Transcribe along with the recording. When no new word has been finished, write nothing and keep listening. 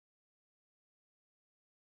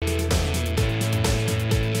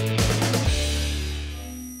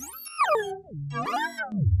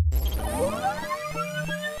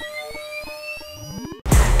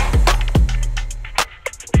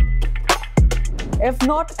If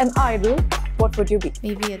not an idol, what would you be?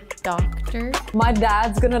 Maybe a doctor? My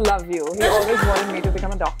dad's gonna love you. He always wanted me to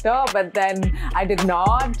become a doctor, but then I did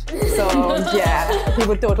not. So yeah, he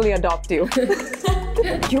would totally adopt you.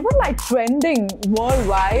 You were like trending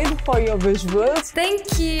worldwide for your visuals.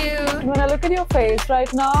 Thank you. When I look at your face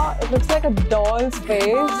right now, it looks like a doll's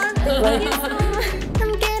face. Oh, thank you so much.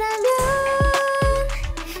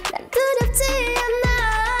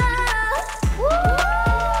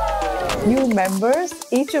 New members,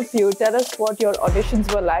 each of you, tell us what your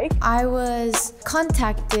auditions were like. I was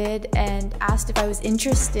contacted and asked if I was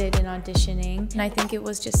interested in auditioning, and I think it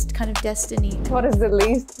was just kind of destiny. What is the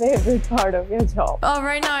least favorite part of your job? Oh,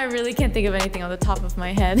 right now I really can't think of anything on the top of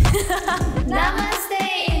my head.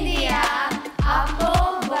 Namaste, India.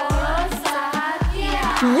 Apo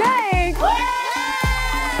Yay!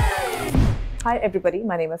 Hi everybody,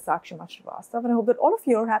 my name is Sakshma Srivastav and I hope that all of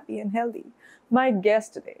you are happy and healthy. My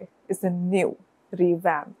guest today is the new,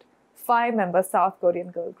 revamped, 5-member South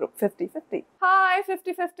Korean girl group 50/50. Hi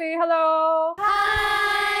 50/50, hello!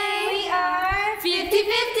 Hi! We are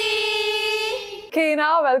 50/50!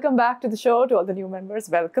 KEENA, welcome back to the show. To all the new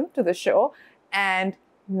members, welcome to the show. And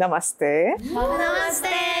namaste.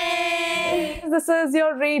 Namaste! This is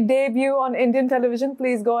your re-debut on Indian television.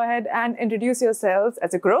 Please go ahead and introduce yourselves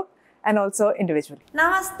as a group and also individually.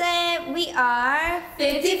 Namaste, we are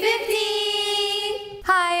 50/50!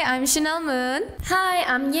 Hi, I'm Chanel Moon. Hi,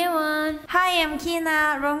 I'm YEWON. Hi, I'm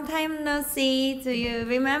KEENA. Long time no see. Do you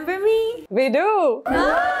remember me? We do!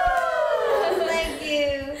 Thank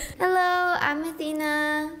you. Hello, I'm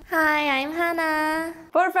ATHENA. Hi, I'm HANA.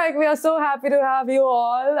 Perfect. We are so happy to have you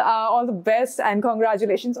all. All the best and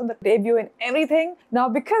congratulations on the debut and everything. Now,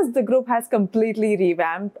 because the group has completely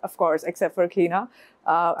revamped, of course, except for KEENA,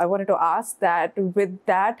 I wanted to ask that with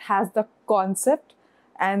that, has the concept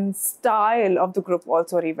and style of the group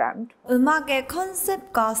also revamped? 음악의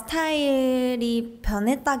컨셉과 스타일이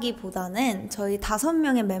변했다기보다는 저희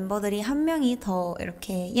 5명의 멤버들이 한 명이 더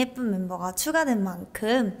이렇게 예쁜 멤버가 추가된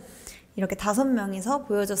만큼 이렇게 5명이서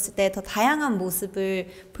보여줬을 때 더 다양한 모습을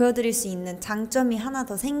보여드릴 수 있는 장점이 하나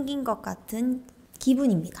더 생긴 것 같은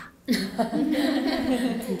기분입니다.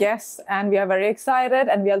 Yes, and we are very excited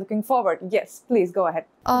and we are looking forward. Yes, please go ahead.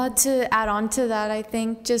 To add on to that, I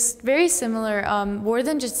think just very similar, more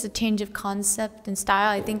than just a change of concept and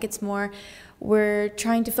style. I think it's more we're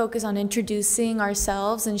trying to focus on introducing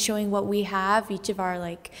ourselves and showing what we have, each of our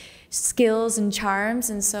like skills and charms.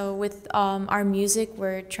 And so with our music,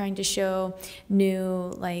 we're trying to show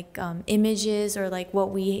new like images or like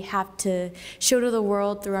what we have to show to the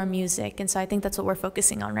world through our music. And so I think that's what we're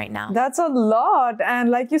focusing on right now. That's a lot. And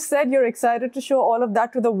like you said, you're excited to show all of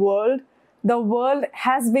that to the world. The world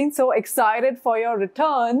has been so excited for your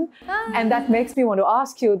return. And that makes me want to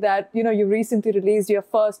ask you that, you know, you recently released your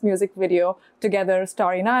first music video together,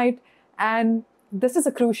 Starry Night. And this is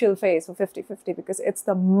a crucial phase for 50/50 because it's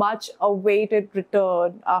the much awaited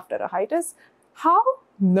return after a hiatus. How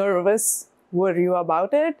nervous were you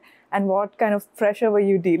about it? And what kind of pressure were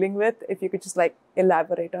you dealing with? If you could just like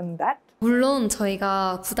elaborate on that. 물론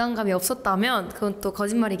저희가 부담감이 없었다면 그건 또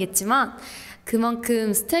거짓말이겠지만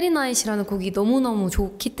그만큼 스테리 나잇이라는 곡이 너무너무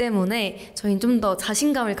좋기 때문에 저희는 좀 더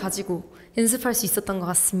자신감을 가지고 연습할 수 있었던 것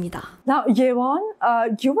같습니다. Now, YEWON,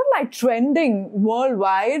 you were like trending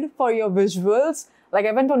worldwide for your visuals. Like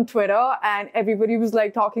I went on Twitter and everybody was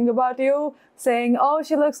like talking about you, saying, oh,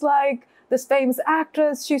 she looks like this famous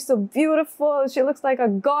actress. She's so beautiful. She looks like a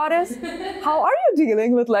goddess. How are you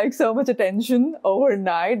dealing with like so much attention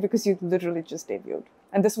overnight? Because you literally just debuted.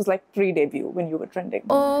 And this was like pre-debut when you were trending.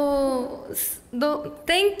 Oh, no,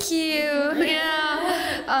 thank you.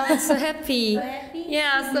 Yeah, I'm so happy.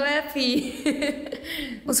 Yeah, so happy.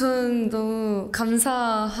 저는 너무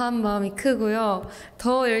감사한 마음이 크고요.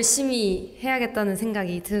 더 열심히 해야겠다는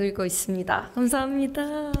생각이 들고 있습니다.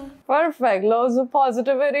 감사합니다. Perfect. Loads of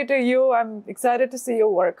positivity to you. I'm excited to see you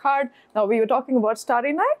work hard. Now, we were talking about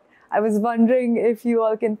Starry Night. I was wondering if you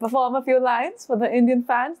all can perform a few lines for the Indian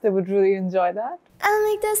fans. They would really enjoy that. I'll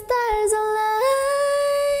make the stars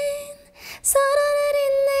align 서로를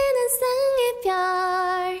잇는 쌍의 별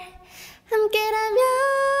함께라면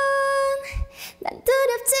난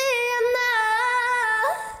두렵지 않아.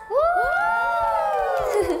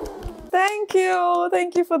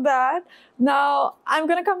 Thank you for that. Now, I'm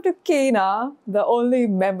going to come to KEENA, the only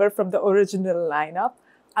member from the original lineup.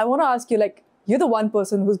 I want to ask you, like, you're the one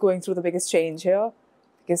person who's going through the biggest change here.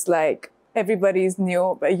 Because, like, everybody's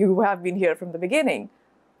new, but you have been here from the beginning.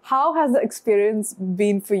 How has the experience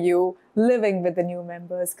been for you living with the new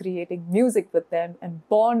members, creating music with them and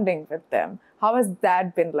bonding with them? How has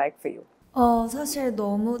that been like for you? 사실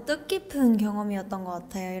너무 뜻깊은 경험이었던 것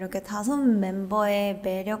같아요. 이렇게 5멤버의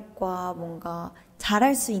매력과 뭔가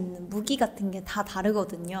잘할 수 있는 무기 같은 게 다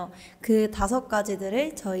다르거든요. 그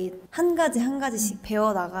 5가지들을 저희 한 가지 한 가지씩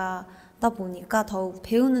배워나가다 보니까 더욱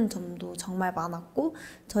배우는 점도 정말 많았고,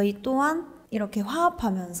 저희 또한 이렇게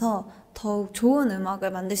화합하면서 더욱 좋은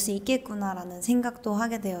음악을 만들 수 있겠구나라는 생각도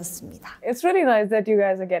하게 되었습니다. It's really nice that you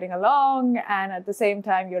guys are getting along and at the same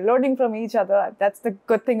time you're learning from each other. That's the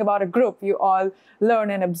good thing about a group. You all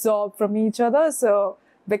learn and absorb from each other. So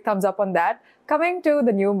big thumbs up on that. Coming to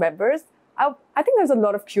the new members, I think there's a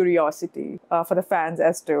lot of curiosity for the fans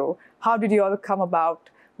as to how did you all come about?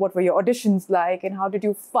 What were your auditions like? And how did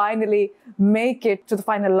you finally make it to the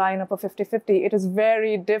final lineup of 50-50? It is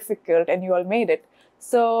very difficult and you all made it.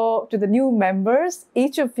 So to the new members,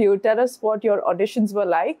 each of you, tell us what your auditions were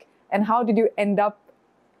like and how did you end up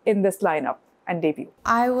in this lineup and debut?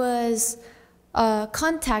 I was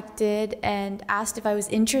contacted and asked if I was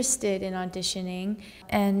interested in auditioning,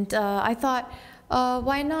 and I thought,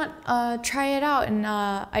 why not try it out? And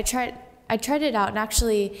I tried it out, and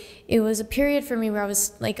actually it was a period for me where I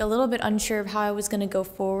was like a little bit unsure of how I was going to go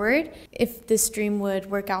forward, if this dream would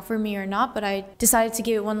work out for me or not, but I decided to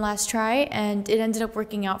give it one last try and it ended up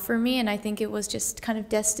working out for me, and I think it was just kind of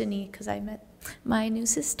destiny because I met my new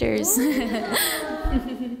sisters.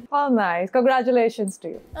 Oh, nice. Congratulations to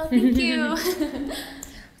you. Oh, thank you.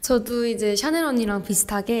 저도 이제 샤넬 언니랑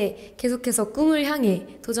비슷하게 계속해서 꿈을 향해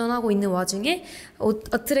도전하고 있는 와중에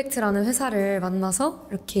어트랙트라는 회사를 만나서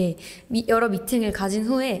이렇게 여러 미팅을 가진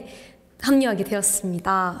후에 합류하게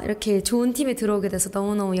되었습니다. 이렇게 좋은 팀에 들어오게 돼서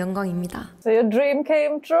너무너무 영광입니다. So your dream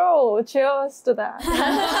came true. Cheers to that.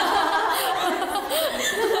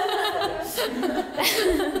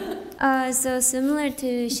 So similar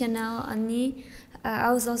to Chanel Annie,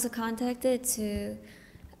 I was also contacted to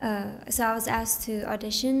so I was asked to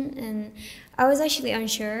audition, and I was actually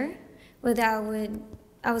unsure whether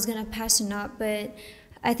I was gonna pass or not, but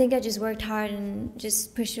I think I just worked hard and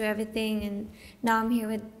just pushed through everything, and now I'm here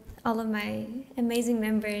with all of my amazing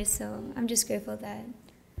members, so I'm just grateful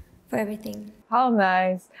for everything. How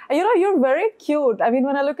nice. And you know, you're very cute. I mean,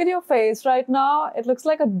 when I look at your face right now, it looks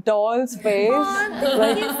like a doll's face.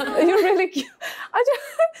 You're really cute.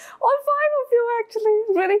 All 5 of you actually,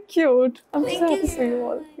 really cute. I'm so happy to see you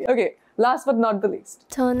all. Okay, last but not the least.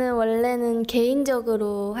 저는 원래는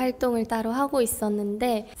개인적으로 활동을 따로 하고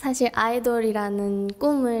있었는데 사실 아이돌이라는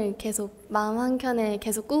꿈을 계속 마음 한켠에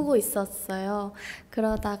계속 꾸고 있었어요.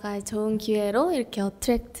 그러다가 좋은 기회로 이렇게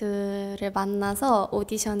어트랙트를 만나서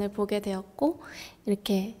오디션을 보게 되었고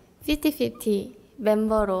이렇게 50-50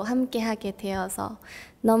 멤버로 함께 하게 되어서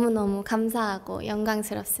너무너무 감사하고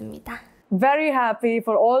영광스럽습니다. Very happy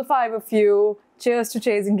for all 5 of you. Cheers to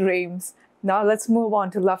chasing dreams. Now let's move on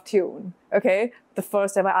to Love Tune, okay? The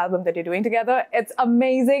first ever album that you're doing together. It's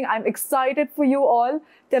amazing. I'm excited for you all.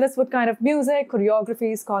 Tell us what kind of music,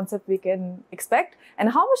 choreographies, concept we can expect.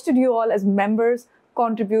 And how much did you all as members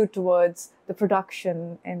contribute towards the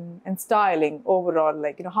production and styling overall?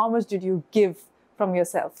 Like, you know, how much did you give from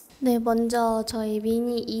yourself? 네, 먼저 저희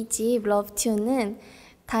미니 2집 Love Tune은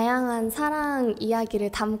다양한 사랑 이야기를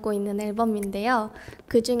담고 있는 앨범인데요.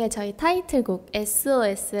 그 중에 저희 타이틀곡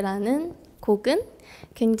SOS라는 곡은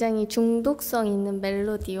굉장히 중독성 있는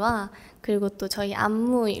멜로디와 그리고 또 저희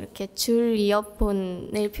안무 이렇게 줄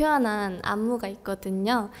이어폰을 표현한 안무가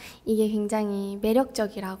있거든요. 이게 굉장히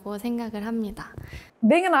매력적이라고 생각을 합니다.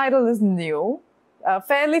 Being an idol is new,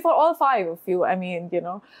 fairly for all 5 of you, I mean, you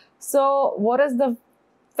know. So what is the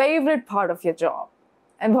favorite part of your job?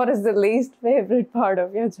 And what is the least favorite part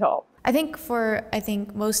of your job? I think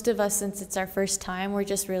most of us, since it's our first time, we're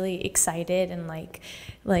just really excited and like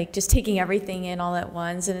just taking everything in all at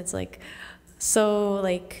once, and it's like so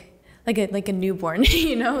like a newborn,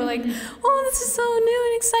 you know, like, oh, this is so new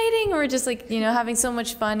and exciting. Or just like, you know, having so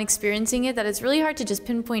much fun experiencing it that it's really hard to just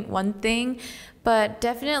pinpoint one thing. But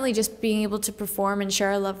definitely just being able to perform and share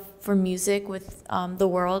our love for music with the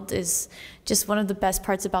world is just one of the best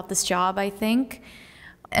parts about this job, I think.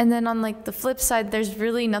 And then on like the flip side, there's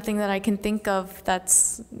really nothing that I can think of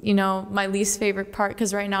that's, you know, my least favorite part,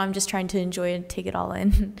 because right now I'm just trying to enjoy and take it all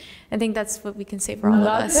in. I think that's what we can say for all of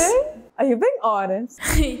us. Are you being honest?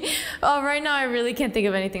 Oh, right now I really can't think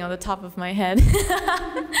of anything on the top of my head.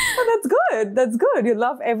 Oh, that's good. That's good. You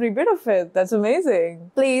love every bit of it. That's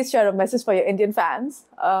amazing. Please share a message for your Indian fans.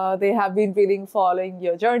 They have been really following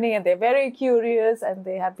your journey and they're very curious and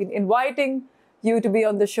they have been inviting you to be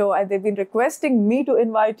on the show and they've been requesting me to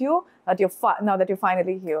invite you now that you're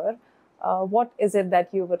finally here. what is it that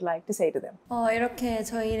you would like to say to them? 이렇게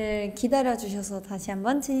저희를 기다려주셔서 다시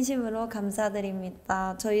한번 진심으로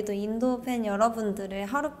감사드립니다. 저희도 인도 팬 여러분들을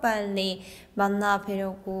하루빨리 만나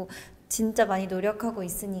뵈려고 진짜 많이 노력하고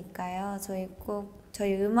있으니까요. 저희 꼭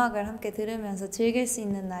저희 음악을 함께 들으면서 즐길 수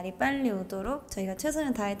있는 날이 빨리 오도록 저희가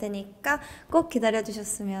최선을 다할 테니까 꼭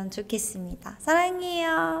기다려주셨으면 좋겠습니다.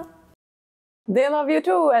 사랑해요. They love you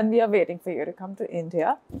too, and we are waiting for you to come to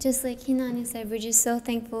India. Just like KEENA said, we're just so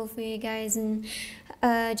thankful for you guys, and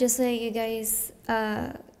just like you guys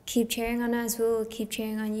keep cheering on us, we'll keep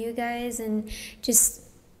cheering on you guys, and just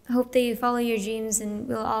hope that you follow your dreams, and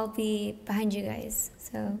we'll all be behind you guys.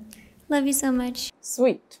 So, love you so much.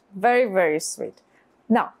 Sweet. Very, very sweet.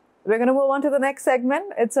 Now, we're going to move on to the next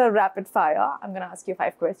segment. It's a rapid fire. I'm going to ask you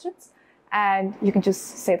 5 questions, and you can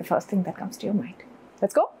just say the first thing that comes to your mind.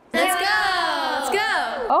 Let's go. Let's go! Let's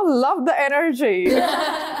go! Oh, love the energy.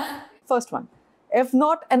 First one. If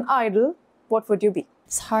not an idol, what would you be?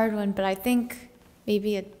 It's a hard one, but I think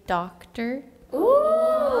maybe a doctor.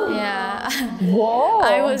 Ooh! Yeah. Whoa!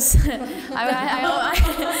 I always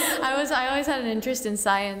had an interest in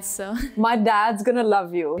science, so. My dad's gonna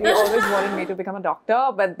love you. He always wanted me to become a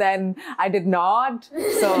doctor, but then I did not.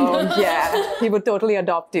 So yeah, he would totally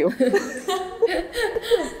adopt you.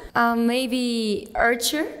 Maybe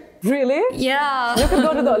archer? Really? Yeah. You could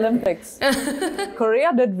go to the Olympics.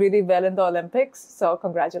 Korea did really well in the Olympics, so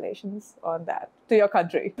congratulations on that to your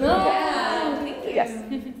country. Yes.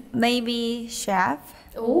 Maybe chef.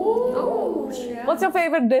 What's your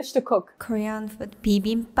favorite dish to cook? Korean food,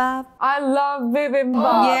 bibimbap. I love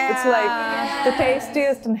bibimbap. Yeah. It's like the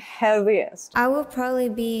tastiest and healthiest. I will probably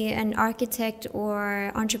be an architect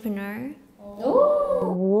or entrepreneur.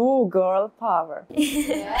 Ooh, girl power.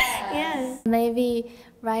 Yes. Maybe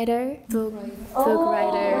writer, book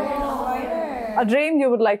writer. A dream you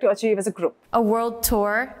would like to achieve as a group? A world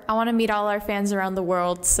tour. I want to meet all our fans around the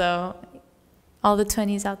world, so all the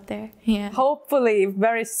 20s out there. Yeah. Hopefully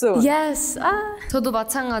very soon. Yes. 저도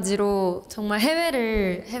마찬가지로 정말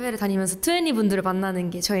해외를 다니면서 20 분들을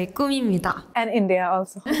만나는 게 저의 꿈입니다. And India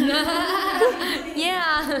also.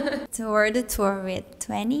 Yeah. To world tour with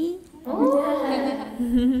 20.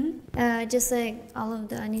 Just like all of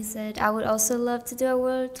the Ani said, I would also love to do a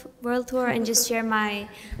world tour and just share my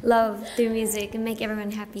love through music and make everyone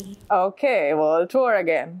happy. Okay, world tour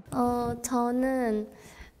again. 저는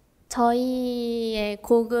저희의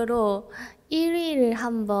곡으로 1위를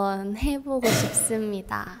한번 해보고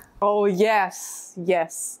싶습니다. Oh yes,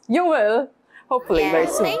 yes. You will. Hopefully very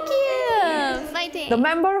soon. Thank you! Fighting! The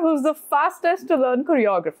member who's the fastest to learn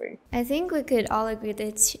choreography. I think we could all agree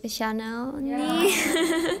that CHANELLE.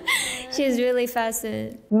 She's really fast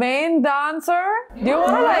at. Main dancer? Do you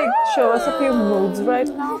want to show us a few moves right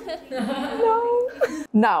now? No.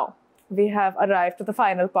 Now, we have arrived to the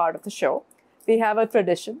final part of the show. We have a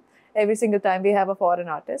tradition. Every single time we have a foreign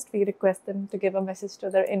artist, we request them to give a message to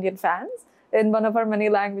their Indian fans in one of our many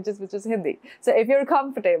languages, which is Hindi. So if you're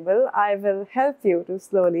comfortable, I will help you to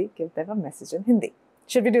slowly give them a message in Hindi.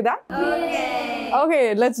 Should we do that? Okay.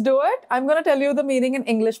 Okay, let's do it. I'm going to tell you the meaning in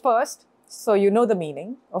English first, so you know the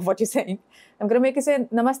meaning of what you're saying. I'm going to make you say,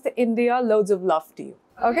 Namaste India, loads of love to you.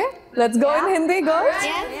 Okay? Let's go in Hindi, girls.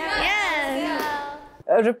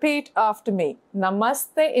 Repeat after me.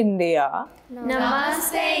 Namaste India.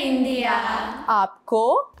 Namaste India.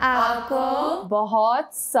 आपको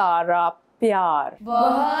बहुत सारा प्यार.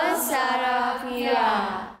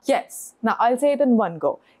 Yes. Now I'll say it in one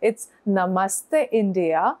go. It's Namaste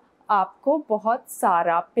India. आपको बहुत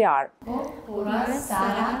सारा प्यार.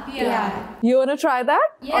 You want to try that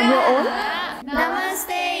on your own?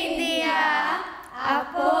 Namaste India.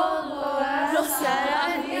 आपको बहुत सारा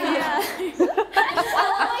प्यार.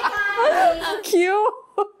 Cute.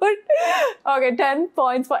 Okay, 10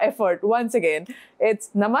 points for effort. Once again, it's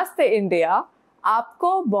Namaste India.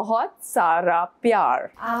 आपको बहुत सारा प्यार.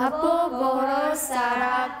 आपको बहुत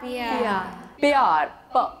सारा प्यार. प्यार.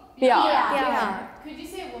 प्यार. Could you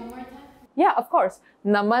say it one more time? Yeah, of course.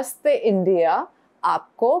 Namaste India.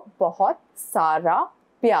 आपको बहुत सारा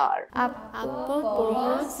प्यार. आपको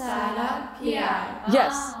बहुत सारा प्यार.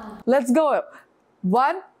 Yes. Let's go.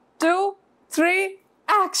 1, 2, 3,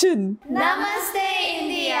 action. Namaste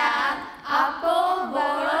India. आपको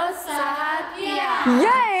बहुत सारा प्यार.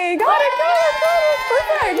 Yay! Got it.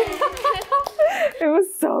 Perfect. It was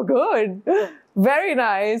so good. Very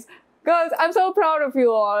nice. Girls, I'm so proud of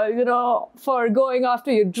you all, for going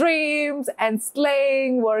after your dreams and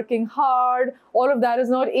slaying, working hard. All of that is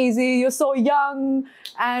not easy. You're so young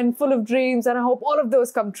and full of dreams, and I hope all of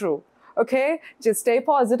those come true. Okay? Just stay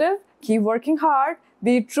positive, keep working hard.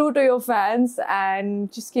 Be true to your fans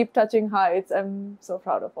and just keep touching heights. I'm so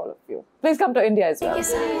proud of all of you. Please come to India as well. Thank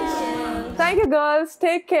you so much. Thank you, girls.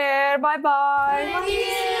 Take care. Bye-bye. Thank you.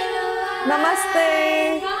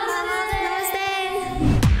 Namaste.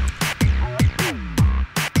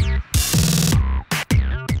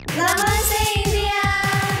 Namaste India!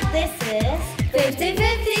 This is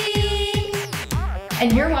 50-50!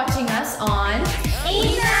 And you're watching us on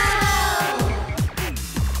KEENA!